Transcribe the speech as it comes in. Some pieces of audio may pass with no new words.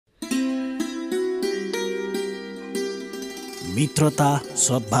मित्रता,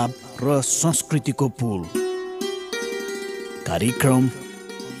 सद्भाव र संस्कृतिको पुल। कार्यक्रम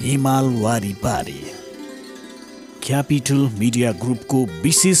हिमाल वारी पारी। क्यापिटल मिडिया ग्रुपको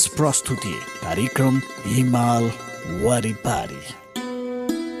विशेष प्रस्तुति कार्यक्रम हिमाल वारी पारी।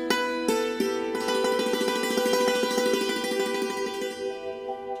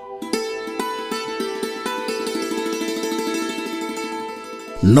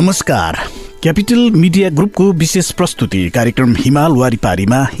 नमस्कार, क्यापिटल मिडिया ग्रुपको विशेष प्रस्तुति कार्यक्रम हिमाल वारी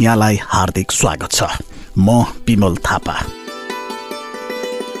पारीमा यहाँलाई हार्दिक स्वागत छ। म पिमल थापा।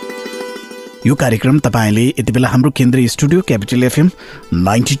 यो कार्यक्रम तपाईले यति बेला हाम्रो केन्द्रीय स्टुडियो क्यापिटल एफएम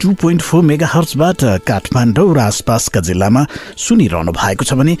 92.4 मेगाहर्जबाट काठमाडौँ र आसपासका जिल्लामा सुनिरहनु भएको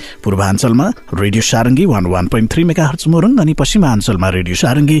छ भने पूर्वाञ्चलमा रेडियो सारङ्गी 101.3 मेगाहर्ज मोरङ अनि पश्चिमाञ्चलमा रेडियो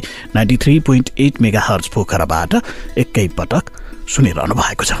सारङ्गी 93.8 मेगाहर्ज पोखराबाट एकैपटक सुनिरहनु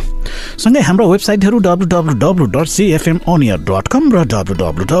भएको छ। सँगै हाम्रो वेबसाइटहरू www.cfmoneer.com र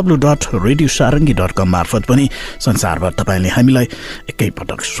www.radiosarangi.com मार्फत पनि संसारभर तपाईले हामीलाई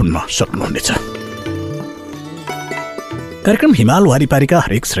एकैपटक सुन्न सक्नुहुनेछ। कार्यक्रम हिमाल वारीपारीका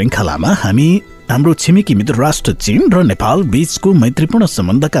हरेक श्रृङ्खलामा हामी हाम्रो छिमेकी मित्र राष्ट्र चीन र नेपाल बीचको मैत्रीपूर्ण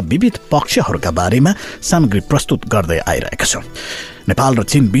सम्बन्धका विविध पक्षहरूका बारेमा सामग्री प्रस्तुत गर्दै आइरहेका छौँ। नेपाल र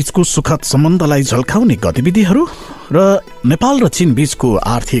चीन बीचको सुखद सम्बन्धलाई झल्काउने गतिविधिहरू र नेपाल र चीन बीचको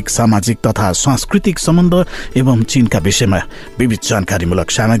आर्थिक, सामाजिक तथा सांस्कृतिक सम्बन्ध एवं चीनका विषयमा विविध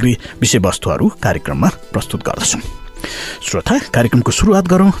जानकारीमूलक सामग्री विषयवस्तुहरू कार्यक्रममा प्रस्तुत गर्दछौँ। श्रोता, कार्यक्रमको सुरुवात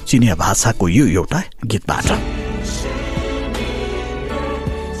गरौँ चिनिया भाषाको यो एउटा गीतबाट।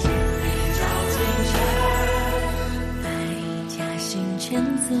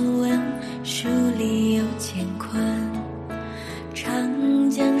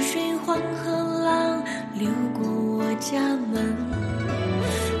家门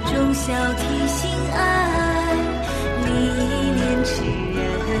忠孝悌心爱，历练之人，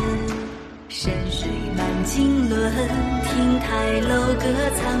山水满经纶，亭台楼阁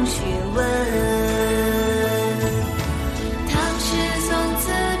藏学问。唐诗宋词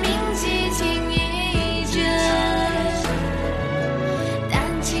铭记情意真，丹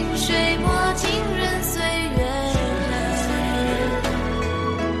青水墨浸润岁月。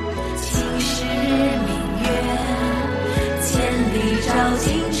青史明月照京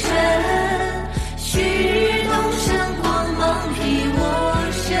城，旭日东升，光芒披我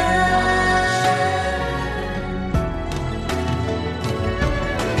身。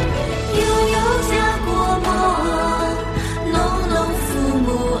悠悠家国梦，浓浓父母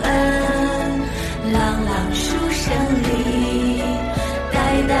恩。朗朗书声里，代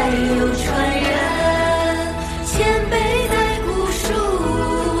代有传人。前辈在古树，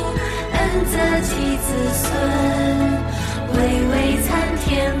恩泽及子孙。巍巍参天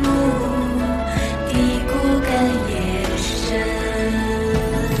木，地骨根也深。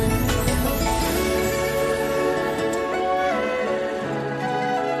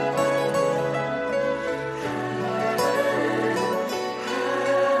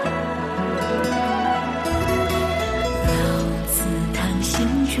老子堂行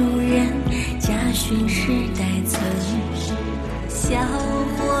主人，家训世代存。小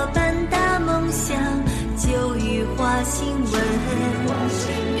伙伴大梦想，就与花新闻。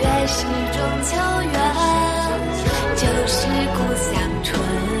月是中秋圆，就是故乡春。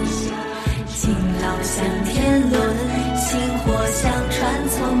敬老向天伦，薪火相传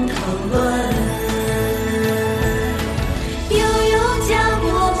从头论。悠悠家国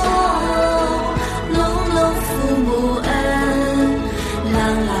梦，浓浓父母恩。朗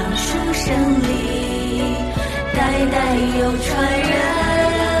朗书声里，代代有传人。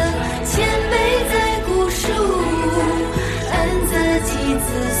子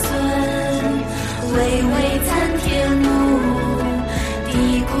孙巍巍参天木，地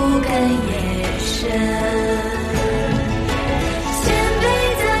骨根也深。前辈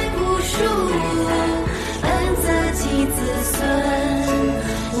在古树，恩泽及子孙。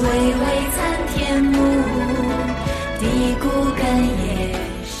巍巍参天木，地骨根也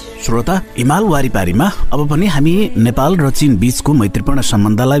深。श्रोता, हिमाल वारीपारीमा अब पनि हामी नेपाल र चीन बीचको मैत्रीपूर्ण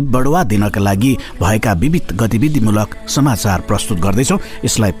सम्बन्धलाई बढावा दिनका लागि भएका विविध गतिविधिमूलक समाचार प्रस्तुत गर्दैछौँ।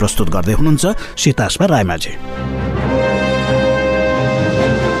 यसलाई प्रस्तुत गर्दै हुनुहुन्छ सीतास्मा रायमाझी।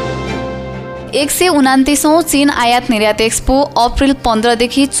 129औं चीन आयात निर्यात एक्सपो अप्रिल 15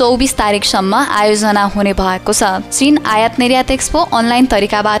 देखि 24 तारिकसम्म आयोजना हुने भएको छ। चीन आयात निर्यात एक्सपो अनलाइन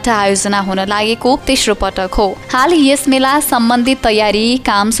तरिकाबाट आयोजना हुन लागेको तेस्रो पटक हो। हाल यस मेला सम्बन्धित तयारी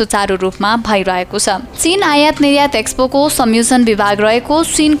काम सुचारू रूपमा भइरहेको छ। चीन आयात निर्यात एक्सपोको संयोजन विभाग रहेको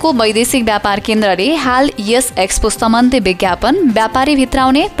चीनको वैदेशिक व्यापार केन्द्रले हाल यस एक्सपो सम्बन्धी विज्ञापन, व्यापारी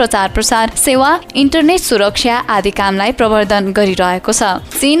भित्राउने, प्रचार प्रसार सेवा, इन्टरनेट सुरक्षा आदि कामलाई प्रवर्धन गरिरहेको छ।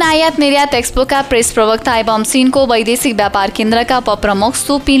 चीन आयात निर्यात एक्सपोका प्रेस प्रवक्ता एवं चीनको वैदेशिक व्यापार केन्द्रका उपप्रमुख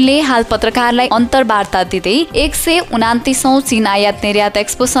सु पिनले हाल पत्रकारलाई अन्तर्वार्ता दिँदै 129औं चीन आयात निर्यात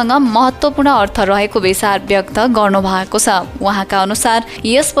एक्सपोसँग महत्त्वपूर्ण अर्थ रहेको विचार व्यक्त गर्नु भएको छ। उहाँका अनुसार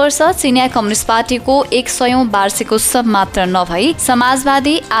यस वर्ष चिनिया कम्युनिस्ट पार्टीको 100औं वार्षिक उत्सव मात्र नभई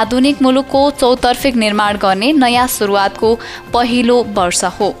समाजवादी आधुनिक मुलुकको चौतर्फिक निर्माण गर्ने नयाँ सुरुवातको पहिलो वर्ष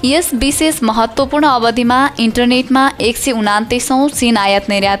हो। यस विशेष महत्त्वपूर्ण अवधिमा इन्टरनेटमा 129औं चीन आयात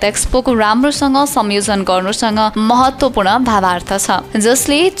निर्यात एक्सपोको राम्रोसँग संयोजन गर्नुसँग महत्त्वपूर्ण भावार्थ छ,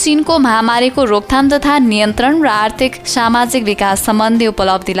 जसले चीनको महामारीको रोकथाम तथा नियन्त्रण र आर्थिक सामाजिक विकास सम्बन्धी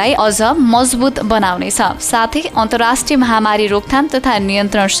उपलब्धिलाई अझ मजबुत बनाउनेछ। साथै अन्तर्राष्ट्रिय महामारी रोकथाम तथा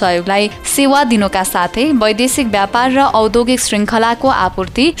नियन्त्रण सहयोगलाई सेवा दिनुका साथै वैदेशिक व्यापार र औद्योगिक श्रृङ्खलाको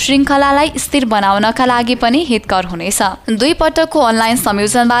आपूर्ति श्रृङ्खलालाई स्थिर बनाउनका लागि पनि हितकर हुनेछ। दुई पटकको अनलाइन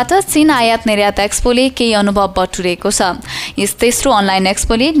संयोजनबाट चीन आयात निर्यात एक्सपोले केही अनुभव बटुरेको छ। यस तेस्रो अनलाइन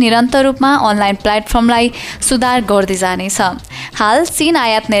एक्सपोले निरन्तर रूपमा अनलाइन प्लेटफर्मलाई सुधार गर्दै जानेछ। हाल चीन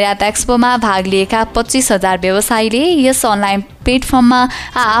आयात निर्यात एक्सपोमा भाग लिएका 25,000 व्यवसायीले यस अनलाइन प्लेटफर्ममा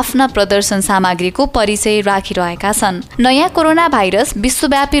आफ्ना प्रदर्शन सामग्रीको परिचय राखिरहेका छन्। नयाँ कोरोना भाइरस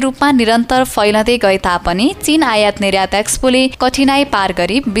विश्वव्यापी रूपमा निरन्तर फैलदै गए तापनि चीन आयात निर्यात एक्सपोले कठिनाई पार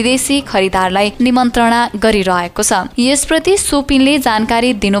गरी विदेशी खरिदारलाई निमन्त्रणा गरिरहेको छ। यसप्रति सुपिनले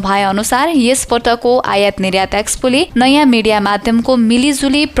जानकारी दिनुभए अनुसार यस पटकको आयात निर्यात एक्सपोले नयाँ मिडिया माध्यमको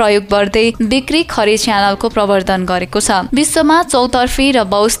मिलिजुली प्रयोग गर्दै बिक्री खरिद च्यानलको प्रवर्धन गरेको छ। विश्वमा चौतर्फी र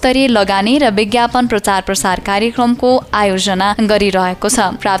बहुस्तरीय लगानी र विज्ञापन प्रचार प्रसार कार्यक्रमको आयोजना गरिरहेको छ।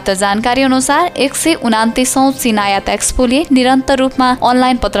 प्राप्त जानकारी अनुसार 129औं चीन आयात एक्सपोले निरन्तर रूपमा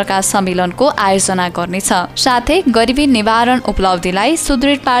अनलाइन पत्रकार सम्मेलनको आयोजना गर्नेछ। साथै गरिबी निवारण उपलब्धिलाई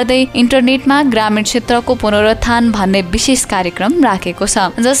सुदृढ पार्दै इन्टरनेटमा ग्रामीण क्षेत्रको पुनरुत्थान भन्ने विशेष कार्यक्रम राखेको छ,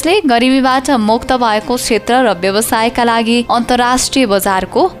 जसले गरिबीबाट मुक्त भएको क्षेत्र र व्यवसायका लागि अन्तर्राष्ट्रिय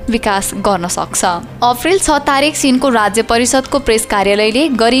बजारको विकास गर्न सक्छ। अप्रिल 6 तारिक चीनको राज्य परिषदको प्रेस कार्यालयले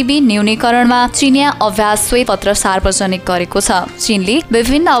गरिबी न्यूनीकरणमा चिनिया अभ्यास श्वेत पत्र सार्वजनिक गरेको छ। चीनले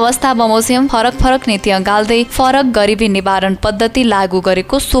विभिन्न अवस्था बमोजिम फरक नीति अँगाल्दै फरक गरिबी निवारण पद्धति लागू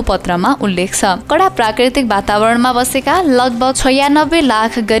गरेको सो पत्रमा उल्लेख छ। कडा प्राकृतिक वातावरणमा बसेका लगभग 96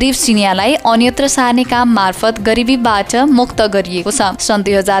 लाख गरिब चिनियालाई अन्यत्र सार्ने काम मार्फत गरिबीबाट मुक्त गरिएको छ। सन्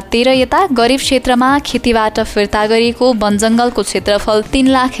 2013 यता गरिब क्षेत्रमा खेतीबाट फिर्ता गरिएको वन जंगलको क्षेत्रफल 3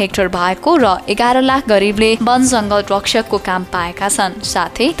 लाख हेक्टर भएको र 11 लाख गरिबले वन जंगल रक्षकको काम पाएका छन्।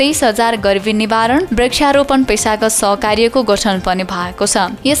 साथै 23,000 गरिबी निवारण वृक्षारोपण पेशागत सहकार्यको गठन पनि भएको छ।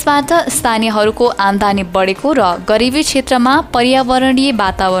 यसबाट स्थानीयहरूको आमदानी बढेको र गरिबी क्षेत्रमा पर्यावरणीय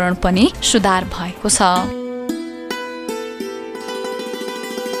वातावरण पनि सुधार भएको छ।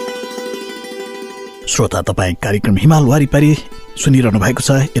 श्रोता, तपाईँ कार्यक्रम हिमाल वारी पारी सुनिरहनु भएको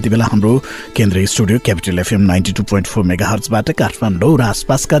छ। यति बेला हाम्रो केन्द्रीय स्टुडियो क्यापिटल एफएम 92.4 मेगाहर्जबाट काठमाडौँ र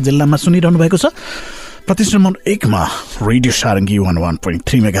आसपासका जिल्लामा सुनिरहनु भएको छ। प्रदेश नम्बर 1 मा रेडियो सारङ्गी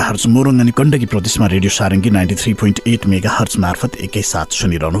 101.3 मेगाहर्ज, मोरङ अनि गण्डकी प्रदेशमा रेडियो सारङ्गी 93.8 मेगाहर्ज मार्फत एकैसाथ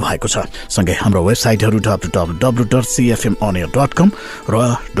सुनिरहनु भएको छ। सँगै हाम्रो वेबसाइटहरू www.cfmonair.com र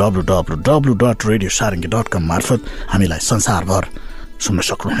www.radiosarangi.com मार्फत हामीलाई संसारभर सुन्न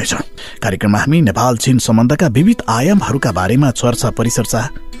सक्नुहुनेछ। कार्यक्रममा हामी नेपाल चीन सम्बन्धका विविध आयामहरूका बारेमा चर्चा परिचर्चा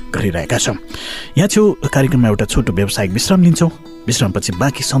गरिरहेका छौँ। यहाँ छेउ कार्यक्रममा एउटा छोटो व्यावसायिक विश्राम लिन्छौँ। विश्रामपछि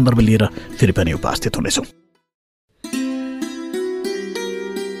बाँकी सन्दर्भ लिएर फेरि पनि उपस्थित हुनेछौँ।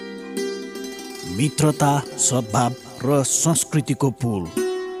 मित्रता, सद्भाव र संस्कृतिको पुल,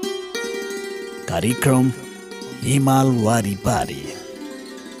 कार्यक्रम हिमाल वारी पारी,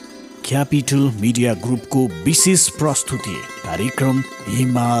 क्यापिटल मिडिया ग्रुपको विशेष प्रस्तुति कार्यक्रम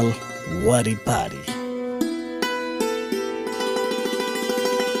हिमाल वारी पारी।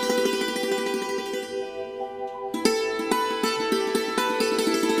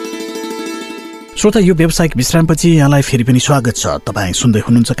 श्रोता, यो व्यावसायिक विश्रामपछि यहाँलाई फेरि पनि स्वागत छ। तपाईँ सुन्दै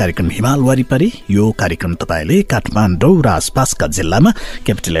हुनुहुन्छ कार्यक्रम हिमाल वारी पारी। यो कार्यक्रम तपाईँले काठमाडौँ र आसपासका जिल्लामा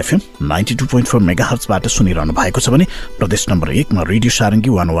क्यापिटल एफएम 92.4 मेगाहर्जबाट सुनिरहनु भएको छ भने प्रदेश नम्बर 1 मा रेडियो सारङ्गी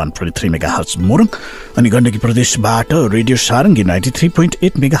 101.3 मेगाहर्ज मोरङ अनि गण्डकी प्रदेशबाट रेडियो सारङ्गी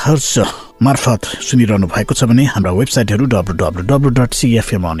 93.8 मेगाहर्ज मार्फत सुनिरहनु भएको छ भने हाम्रा वेबसाइटहरू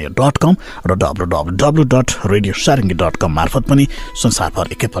www.cfmaudio.com र www.radiosarangi.com मार्फत पनि संसारभर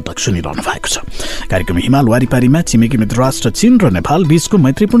एकैपटक सुनिरहनु भएको छ। कार्यक्रम हिमाल वारिपारीमा छिमेकी मित्र राष्ट्र चीन र नेपाल बीचको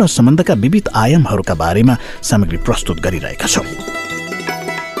मैत्रीपूर्ण सम्बन्धका विविध आयामहरूका बारेमा सामग्री प्रस्तुत गरिरहेका छौं।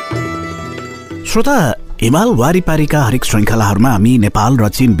 श्रोता, हिमाल वारिपारीका हरेक श्रृङ्खलाहरूमा हामी नेपाल र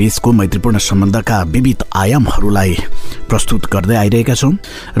चीन बीचको मैत्रीपूर्ण सम्बन्धका विविध आयामहरूलाई प्रस्तुत गर्दै आइरहेका छौं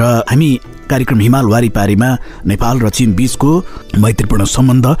र हामी कार्यक्रम हिमाल वारिपारीमा नेपाल र चीन बीचको मैत्रीपूर्ण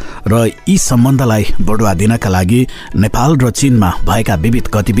सम्बन्ध र यी सम्बन्धलाई बढुवा दिनका लागि नेपाल र चीनमा भएका विविध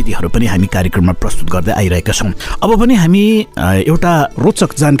गतिविधिहरू पनि हामी कार्यक्रममा प्रस्तुत गर्दै आइरहेका छौं। अब पनि हामी एउटा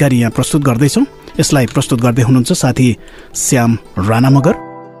रोचक जानकारी यहाँ प्रस्तुत गर्दैछौं। यसलाई प्रस्तुत गर्दै हुनुहुन्छ साथी श्याम राणा मगर।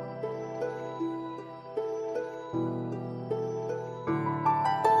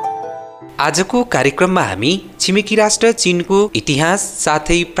 आजको कार्यक्रममा हामी छिमेकी राष्ट्र चीनको इतिहास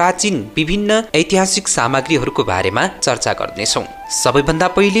साथै प्राचीन विभिन्न ऐतिहासिक सामग्रीहरूको बारेमा चर्चा गर्नेछौं। सबैभन्दा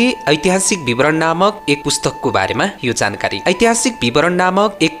पहिले ऐतिहासिक विवरण नामक एक पुस्तकको बारेमा यो जानकारी। ऐतिहासिक विवरण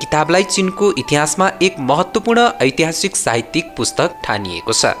नामक एक किताबलाई चीनको इतिहासमा एक महत्त्वपूर्ण ऐतिहासिक साहित्यिक पुस्तक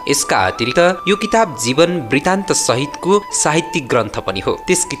ठानिएको छ। यसका अतिरिक्त यो किताब जीवन वृत्तान्त सहितको साहित्यिक ग्रन्थ पनि हो।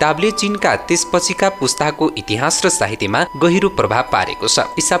 त्यस किताबले चीनका त्यसपछिका पुस्ताको इतिहास र साहित्यमा गहिरो प्रभाव पारेको छ।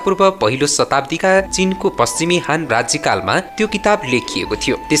 ईसापूर्व पहिलो शताब्दीका चीनको पश्चिमी हान राज्यकालमा त्यो किताब लेखिएको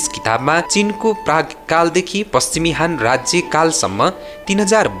थियो। त्यस किताबमा चीनको प्रागकालदेखि पश्चिमी हान राज्यकालसम्म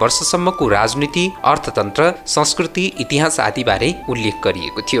 3000 वर्षसम्मको राजनीति, अर्थतन्त्र, संस्कृति, इतिहास आदि बारे उल्लेख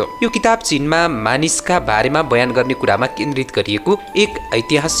गरिएको थियो। यो किताब चीनमा मानिसका बारेमा बयान गर्ने कुरामा केन्द्रित गरिएको एक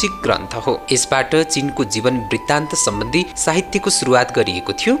ऐतिहासिक ग्रन्थ हो। यसबाट चीनको जीवन वृत्तान्त सम्बन्धी साहित्यको सुरुवात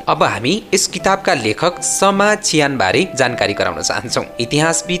गरिएको थियो। अब हामी यस किताबका लेखक समा छियान बारे जानकारी गराउन चाहन्छौं।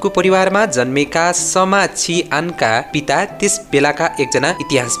 इतिहासविदको परिवारमा जन्मेका समा छियानका पिता त्यस बेलाका एकजना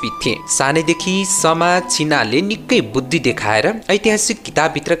इतिहासविद थिए। सानैदेखि समा छिनाले निकै बुद्धि देखाएर ऐतिहासिक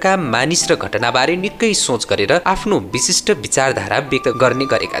किताबभित्रका मानिस र घटनाबारे निकै सोच गरेर आफ्नो विशिष्ट विचारधारा व्यक्त गर्ने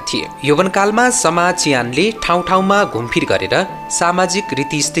गरेका थिए। यौवनकालमा समा छियानले ठाउँ ठाउँमा घुमफिर गरेर सामाजिक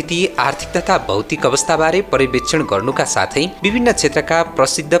रीतिस्थिति, आर्थिक तथा भौतिक अवस्थाबारे पर्यवेक्षण गर्नुका साथै विभिन्न क्षेत्रका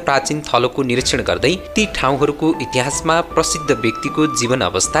प्रसिद्ध प्राचीन थलोको निरीक्षण गर्दै ती ठाउँहरूको इतिहासमा प्रसिद्ध व्यक्तिको जीवन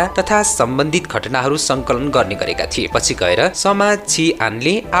अवस्था तथा सम्बन्धित घटनाहरू संकलन गर्ने गरेका थिए। पछि गएर समा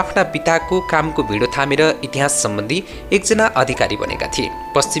छियानले आफ्ना पिताको कामको भिडो थामेर इतिहास सम्बन्धी एकजना अधिकारी बनेका थिए।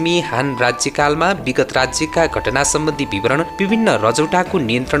 पश्चिमी हान राज्यकालमा विगत राज्यका घटना सम्बन्धी विवरण विभिन्न रजौटाको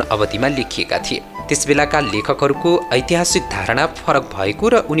नियन्त्रण अवधिमा लेखिएका थिए। त्यसबेलाका लेखकहरूको ऐतिहासिक धारणा फरक भएको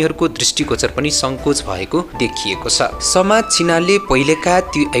र उनीहरूको दृष्टिगोचर पनि संकोच भएको देखिएको छ। समा छिनाले पहिलेका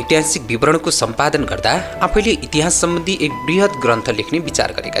त्यो ऐतिहासिक विवरणको सम्पादन गर्दा आफैले इतिहास सम्बन्धी एक बृहत ग्रन्थ लेख्ने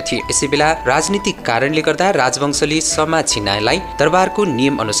विचार गरेका थिए। यसैबेला राजनीतिक कारणले गर्दा राजवंशले समा छिनालाई दरबारको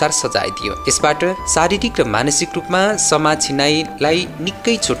नियम अनुसार सजाय दियो। यसबाट शारीरिक र मानसिक रूपमा समा छिनाईलाई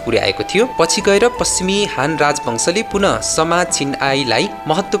निकै चोट पुर्याएको थियो। पछि गएर पश्चिमी हान राजवंशले पुनः समा छिनाईलाई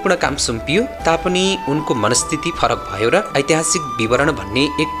महत्त्वपूर्ण काम सुम्पियो तापनि उनको मनस्थिति फरक भयो र ऐतिहासिक विवरण भन्ने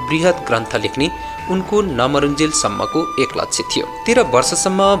एक बृहत ग्रन्थ लेख्ने उनको नमरुन्जेलसम्मको एक लक्ष्य थियो। 13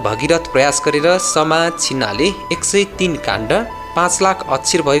 वर्षसम्म भगीरथ प्रयास गरेर समा छिनाले 103 काण्ड 5 लाख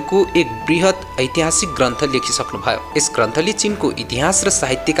अक्षर भएको एक बृहत ऐतिहासिक ग्रन्थ लेखिसक्नुभयो। यस ग्रन्थले चीनको इतिहास र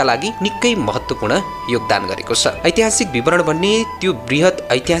साहित्यका लागि निकै महत्त्वपूर्ण योगदान गरेको छ। ऐतिहासिक विवरण भन्ने त्यो बृहत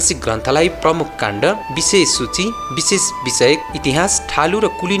ऐतिहासिक ग्रन्थलाई प्रमुख काण्ड, विशेष सूची, विशेष विषयक, इतिहास, ठालु र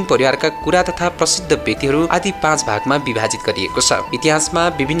कुलीन परिवारका कुरा तथा प्रसिद्ध व्यक्तिहरू आदि 5 भागमा विभाजित गरिएको छ। इतिहासमा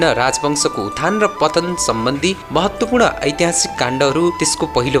विभिन्न राजवंशको उत्थान र पतन सम्बन्धी महत्त्वपूर्ण ऐतिहासिक काण्डहरू त्यसको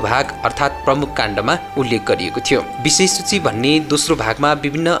पहिलो भाग अर्थात् प्रमुख काण्डमा उल्लेख गरिएको थियो। विशेष सूची भन्ने दोस्रो भागमा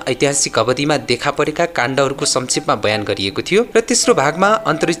विभिन्न ऐतिहासिक अवधिमा देखा परेका काण्डहरूको संक्षेपमा बयान गरिएको थियो र तेस्रो भागमा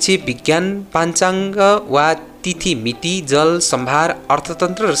अन्तरिक्ष विज्ञान, पाञ्चाङ्ग वा तिथि मिति, जल सम्भार,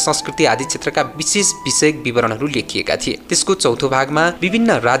 अर्थतन्त्र र संस्कृति आदि क्षेत्रका विशेष विषयक विवरणहरू लेखिएका थिए। त्यसको चौथो भागमा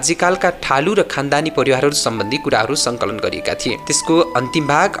विभिन्न राज्यकालका ठालु र खानदानी परिवारहरू सम्बन्धी कुराहरू संकलन गरिएका थिए। त्यसको अन्तिम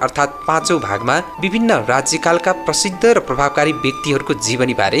भाग अर्थात् 5औं भागमा विभिन्न राज्यकालका प्रसिद्ध र प्रभावकारी व्यक्तिहरूको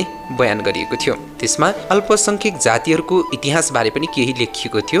जीवनी बारे बयान गरिएको थियो। त्यसमा अल्पसंख्यक जातिहरूको इतिहास बारे पनि केही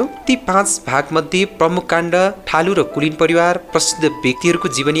लेखिएको थियो। ती 5 भाग मध्ये प्रमुख काण्ड, ठालु र कुलीन परिवार, प्रसिद्ध व्यक्तिहरूको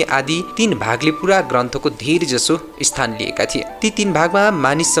जीवनी आदि 3 भागले पूरा ग्रन्थको धेरै जसो स्थान लिएका थिए। ती 3 भागमा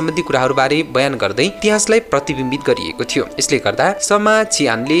मानिस सम्बन्धी कुराहरूबारे बयान गर्दै इतिहासलाई प्रतिबिम्बित गरिएको थियो। यसले गर्दा समा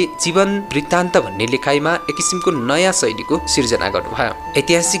छियानले जीवन वृत्तान्त भन्ने लेखाइमा एक किसिमको नयाँ शैलीको सिर्जना गर्नुभयो।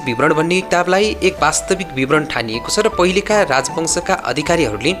 ऐतिहासिक विवरण भन्ने किताबलाई एक वास्तविक विवरण ठानिएको छ र पहिलेका राजवंशका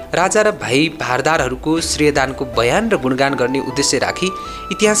अधिकारीहरूले राजा र भाइ भारदारहरूको श्रेयदानको बयान र गुणगान गर्ने उद्देश्य राखी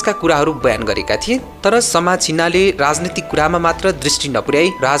इतिहासका कुराहरू बयान गरेका थिए। तर समा छिनाले राजनीतिक कुरामा मात्र दृष्टि नपुर्याई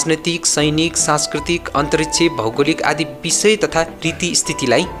राजनैतिक, सैनिक, सांस्कृतिक, अन्तरिक्ष, भौगोलिक आदि विषय तथा रीति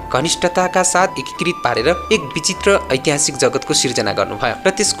स्थितिलाई घनिष्ठताका साथ एकीकृत पारेर एक विचित्र ऐतिहासिक जगतको सिर्जना गर्नुभयो र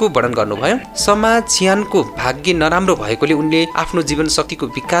त्यसको वर्णन गर्नुभयो। समा छियानको भाग्य नराम्रो भएकोले उनले आफ्नो जीवन शक्तिको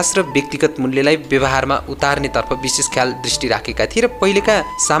विकास र व्यक्तिगत मूल्यलाई व्यवहारमा उतार्ने तर्फ विशेष ख्याल दृष्टि राखेका थिए र पहिलेका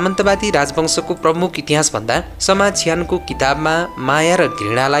सामन्तवादी राजवंशको प्रमुख इतिहास भन्दा समा छियानको किताबमा माया र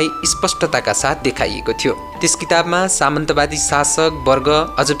घृणालाई स्पष्टताका साथ देखाइएको थियो। त्यस किताबमा सामन्तवादी शासक वर्ग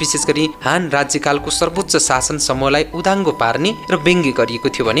अझ विशेष गरी हान राज्यकालको सर्वोच्च शासन समूहलाई उदाङ्गो पार्ने र व्यङ्ग्य गरिएको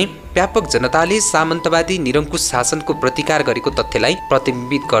थियो भने व्यापक जनताले सामन्तवादी निरङ्कुश शासनको प्रतिकार गरेको तथ्यलाई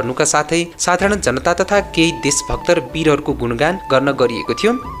प्रतिबिम्बित गर्नुका साथै साधारण जनता तथा केही देशभक्त र वीरहरूको गुणगान गर्न गरिएको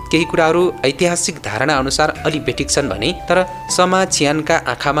थियो। केही कुराहरू ऐतिहासिक धारणा अनुसार अलि बेठिक छन् भने तर समा छियानका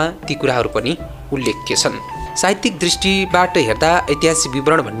आँखामा ती कुराहरू पनि उल्लेख्य छन्। साहित्यिक दृष्टिबाट हेर्दा ऐतिहासिक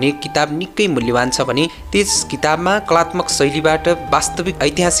विवरण भन्ने किताब निकै मूल्यवान छ भने त्यस किताबमा कलात्मक शैलीबाट वास्तविक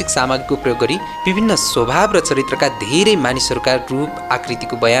ऐतिहासिक सामग्रीको प्रयोग गरी विभिन्न स्वभाव र चरित्रका धेरै मानिसहरूका रूप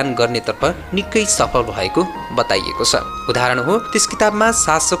आकृतिको बयान गर्नेतर्फ निकै सफल भएको बताइएको छ। उदाहरण हो त्यस किताबमा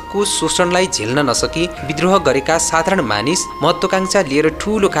शासकको शोषणलाई झेल्न नसकी विद्रोह गरेका साधारण मानिस, महत्वाकांक्षा लिएर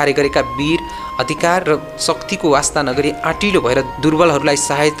ठूलो कार्य गरेका वीर, अधिकार र शक्तिको वास्ता नगरी आँटिलो भएर दुर्बलहरूलाई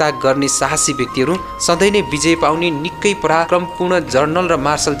सहायता गर्ने साहसी व्यक्तिहरू, सधैँ नै विजय पाउने निकै पराक्रमपूर्ण जर्नल र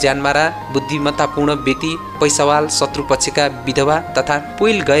मार्शल ज्यानमारा, बुद्धिमत्तापूर्ण व्यक्ति, पैसावाल, शत्रु पक्षका विधवा तथा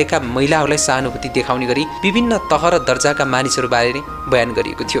पोइल गएका महिलाहरूलाई सहानुभूति देखाउने गरी विभिन्न तह र दर्जाका मानिसहरूबारे बयान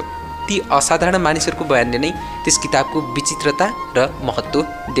गरिएको थियो। ती असाधारण मानिसहरूको बयानले नै त्यस किताबको विचित्रता र महत्त्व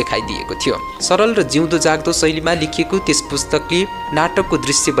देखाइदिएको थियो। सरल र जिउँदो जाग्दो शैलीमा लेखिएको त्यस पुस्तकले नाटकको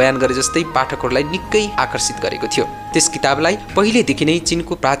दृश्य बयान गरे जस्तै पाठकहरूलाई निकै आकर्षित गरेको थियो। त्यस किताबलाई पहिलेदेखि नै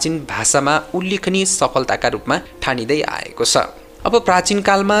चिनको प्राचीन भाषामा उल्लेखनीय सफलताका रूपमा ठानिँदै आएको छ। अब प्राचीन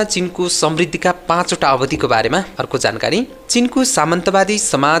कालमा चिनको समृद्धिका 5वटा अवधिको बारेमा अर्को जानकारी। चिनको सामन्तवादी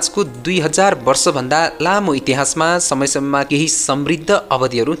समाजको 2000 वर्षभन्दा लामो इतिहासमा समयसम्ममा केही समृद्ध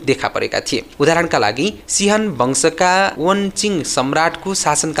अवधिहरू देखा परेका थिए। उदाहरणका लागि सिहान वंशका वनचिङ सम्राटको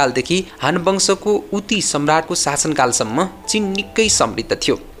शासनकालदेखि हान वंशको उती सम्राटको शासनकालसम्म चिन निकै समृद्ध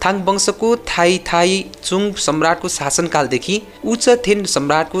थियो। थाङ वंशको थाई चुङ सम्राटको शासनकालदेखि उचथेन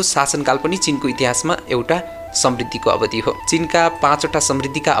सम्राटको शासनकाल पनि चिनको इतिहासमा एउटा समृद्धिको अवधि हो। चिनका 5वटा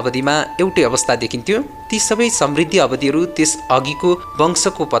समृद्धिका अवधिमा एउटै अवस्था देखिन्थ्यो। ती सबै समृद्धि अवधिहरू त्यस अघिको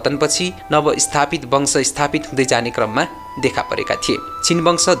वंशको पतनपछि नवस्थापित वंश स्थापित हुँदै जाने क्रममा देखा परेका थिए। चिन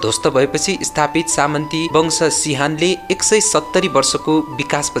वंश ध्वस्त भएपछि स्थापित सामन्ती वंश सिहानले 170 वर्षको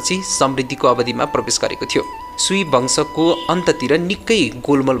विकासपछि समृद्धिको अवधिमा प्रवेश गरेको थियो। सुई वंशको अन्ततिर निकै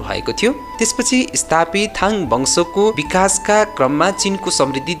गोलमोल भएको थियो। त्यसपछि स्थापित थाङ वंशको विकासका क्रममा चिनको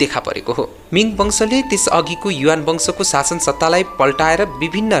समृद्धि देखा परेको हो। मिङ वंशले त्यस अघिको युआन वंशको शासन सत्तालाई पल्टाएर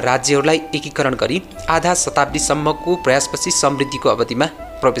विभिन्न राज्यहरूलाई एकीकरण गरी आधा शताब्दीसम्मको प्रयासपछि समृद्धिको अवधिमा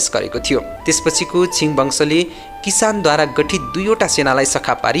प्रवेश गरेको थियो। त्यसपछिको छिङ वंशले किसानद्वारा गठित 2वटा सेनालाई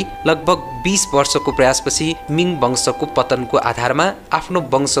सखा पारी लगभग 20 वर्षको प्रयासपछि मिङ वंशको पतनको आधारमा आफ्नो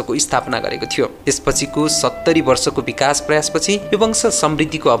वंशको स्थापना गरेको थियो। त्यसपछिको 70 वर्षको विकास प्रयासपछि यो वंश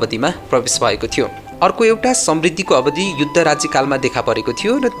समृद्धिको अवधिमा प्रवेश भएको थियो। अर्को एउटा समृद्धिको अवधि युद्ध राज्यकालमा देखा परेको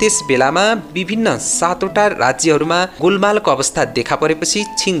थियो र त्यस बेलामा विभिन्न 7वटा राज्यहरूमा गोलमालको अवस्था देखा परेपछि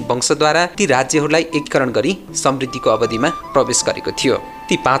छिङ वंशद्वारा ती राज्यहरूलाई एकीकरण गरी समृद्धिको अवधिमा प्रवेश गरेको थियो।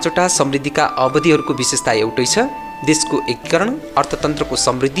 ती 5वटा समृद्धिका अवधिहरूको विशेषता एउटै छ: देशको एकीकरण, अर्थतन्त्रको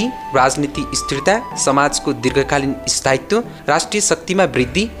समृद्धि, राजनीति स्थिरता, समाजको दीर्घकालीन स्थायित्व, राष्ट्रिय शक्तिमा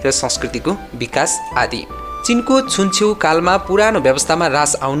वृद्धि र संस्कृतिको विकास आदि। चिनको छुनछेउ कालमा पुरानो व्यवस्थामा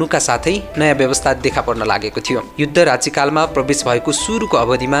रास आउनुका साथै नयाँ व्यवस्था देखा पर्न लागेको थियो। युद्ध राज्यकालमा प्रवेश भएको सुरुको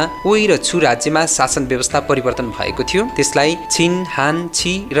अवधिमा ओइ र छु राज्यमा शासन व्यवस्था परिवर्तन भएको थियो। त्यसलाई छिन, हान,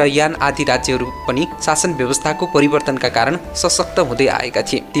 छी र यान आदि राज्यहरू पनि शासन व्यवस्थाको परिवर्तनका कारण सशक्त हुँदै आएका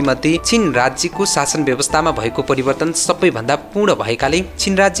थिए। तीमध्ये छिन राज्यको शासन व्यवस्थामा भएको परिवर्तन सबैभन्दा पूर्ण भएकाले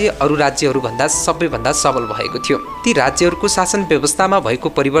छिन राज्य अरू राज्यहरूभन्दा सबैभन्दा सबल भएको थियो। ती राज्यहरूको शासन व्यवस्थामा भएको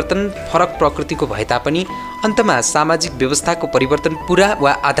परिवर्तन फरक प्रकृतिको भए तापनि अन्तमा सामाजिक व्यवस्थाको परिवर्तन पूरा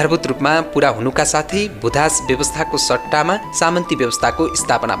वा आधारभूत रूपमा पूरा हुनुका साथै भूदास व्यवस्थाको सट्टामा सामन्ती व्यवस्थाको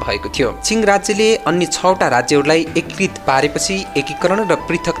स्थापना भएको थियो। चिङ राज्यले अन्य 6वटा राज्यहरूलाई एकीकृत पारेपछि एकीकरण र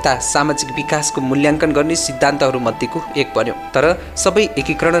पृथकता सामाजिक विकासको मूल्याङ्कन गर्ने सिद्धान्तहरू मध्येको एक बन्यो। तर सबै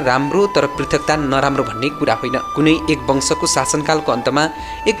एकीकरण राम्रो तर पृथकता नराम्रो भन्ने कुरा होइन। कुनै एक वंशको शासनकालको अन्तमा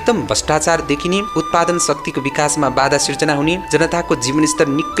एकदम भ्रष्टाचार देखिने, उत्पादन शक्तिको विकासमा बाधा सिर्जना हुने, जनताको जीवनस्तर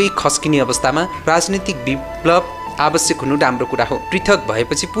निकै खस्किने अवस्थामा राजनीतिक विप्लव आवश्यक हुनु राम्रो कुरा हो। पृथक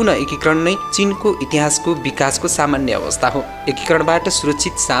भएपछि पुनः एकीकरण नै चीनको इतिहासको विकासको सामान्य अवस्था हो। एकीकरणबाट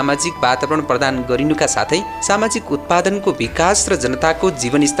सुरक्षित सामाजिक वातावरण प्रदान गरिनुका साथै सामाजिक उत्पादनको विकास र जनताको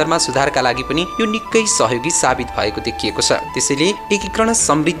जीवनस्तरमा सुधारका लागि पनि यो निकै सहयोगी साबित भएको देखिएको छ। त्यसैले एकीकरण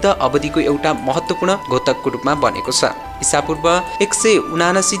समृद्ध अवधिको एउटा महत्त्वपूर्ण घोतकको रूपमा बनेको छ। ईसापूर्व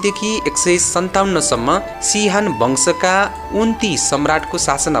 179 देखि 157 सम्म सिहान वंशका 29 सम्राटको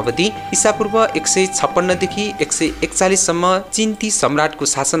शासन अवधि, ईसापूर्व 156 देखि 141 सम्म चिन्ती सम्राटको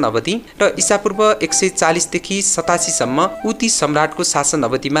शासन अवधि र ईसापूर्व 140 देखि 87 सम्म उती सम्राटको शासन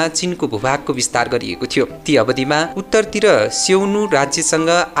अवधिमा चीनको भूभागको विस्तार गरिएको थियो। ती अवधिमा उत्तरतिर स्योनु राज्यसँग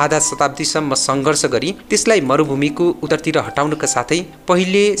आधा शताब्दीसम्म सङ्घर्ष गरी त्यसलाई मरुभूमिको उत्तरतिर हटाउनका साथै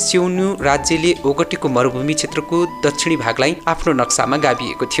पहिले स्योनु राज्यले ओगटेको मरुभूमि क्षेत्रको दक्षिणी भागलाई आफ्नो नक्सामा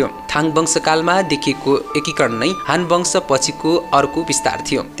गाभिएको थियो। थाङ वंशकालमा देखिएको एकीकरण नै हान वंश पछिको अर्को विस्तार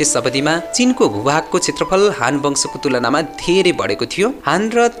थियो। त्यस अवधिमा चीनको भूभागको क्षेत्रफल हान वंशको तुलनामा धेरै बढेको थियो। हान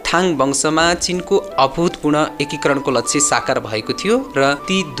र थाङ वंशमा चीनको अभूतपूर्ण एकीकरणको लक्ष्य साकार भएको थियो र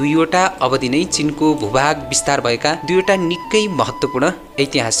ती दुईवटा अवधि नै चीनको भूभाग विस्तार भएका दुईवटा निकै महत्त्वपूर्ण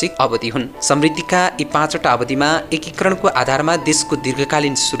ऐतिहासिक अवधि हुन्। समृद्धिका यी 5वटा अवधिमा एकीकरणको आधारमा देशको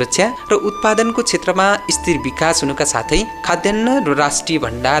दीर्घकालीन सुरक्षा र उत्पादनको क्षेत्रमा स्थिर विकास हुनुका साथै खाद्यान्न र राष्ट्रिय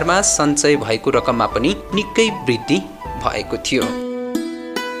भण्डारमा सञ्चय भएको रकममा पनि निकै वृद्धि भएको थियो।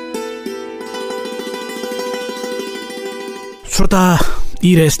 श्रोता,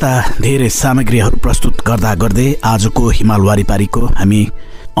 यी र यस्ता धेरै सामग्रीहरू प्रस्तुत गर्दा गर्दै आजको हिमाल वारी पारीको हामी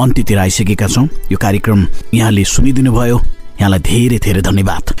अन्त्यतिर आइसकेका छौँ। यो कार्यक्रम यहाँले सुनिदिनु भयो, यहाँलाई धेरै धेरै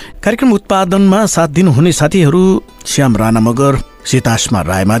धन्यवाद। कार्यक्रम उत्पादनमा साथ दिनुहुने साथीहरू श्याम राणा मगर, सीतास्मा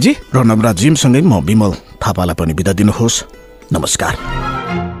रायमाझी र नवराज जिमसँगै म विमल थापालाई पनि बिदा दिनुहोस्। नमस्कार।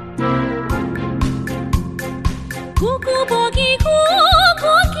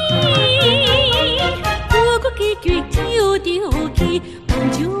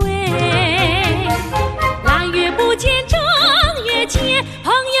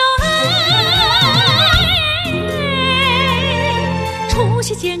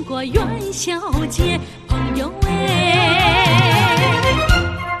见过元宵节，朋友哎。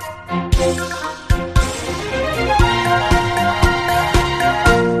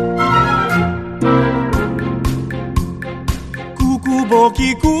咕咕无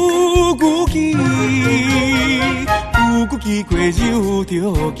叽咕咕叽，咕咕叽过又着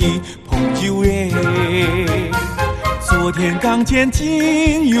叽，朋友哎。昨天刚见，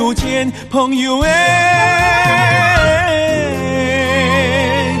今又见，朋友哎。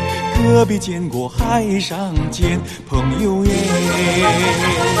隔壁见过海上见，朋友耶。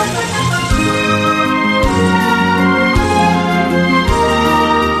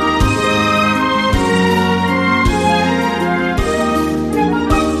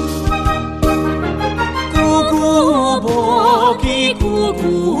咕咕啵叽咕咕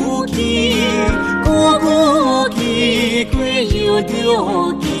叽，咕咕叽归又丢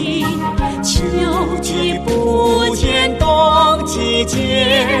叽，秋季不见冬季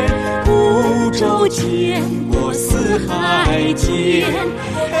见。孤舟见过四海见，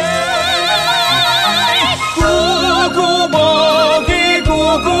咕咕啵叽咕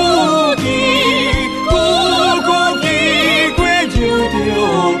咕叽，咕咕叽归又丢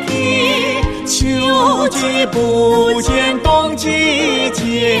叽，秋季不见冬季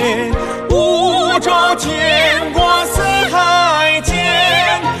见，孤舟见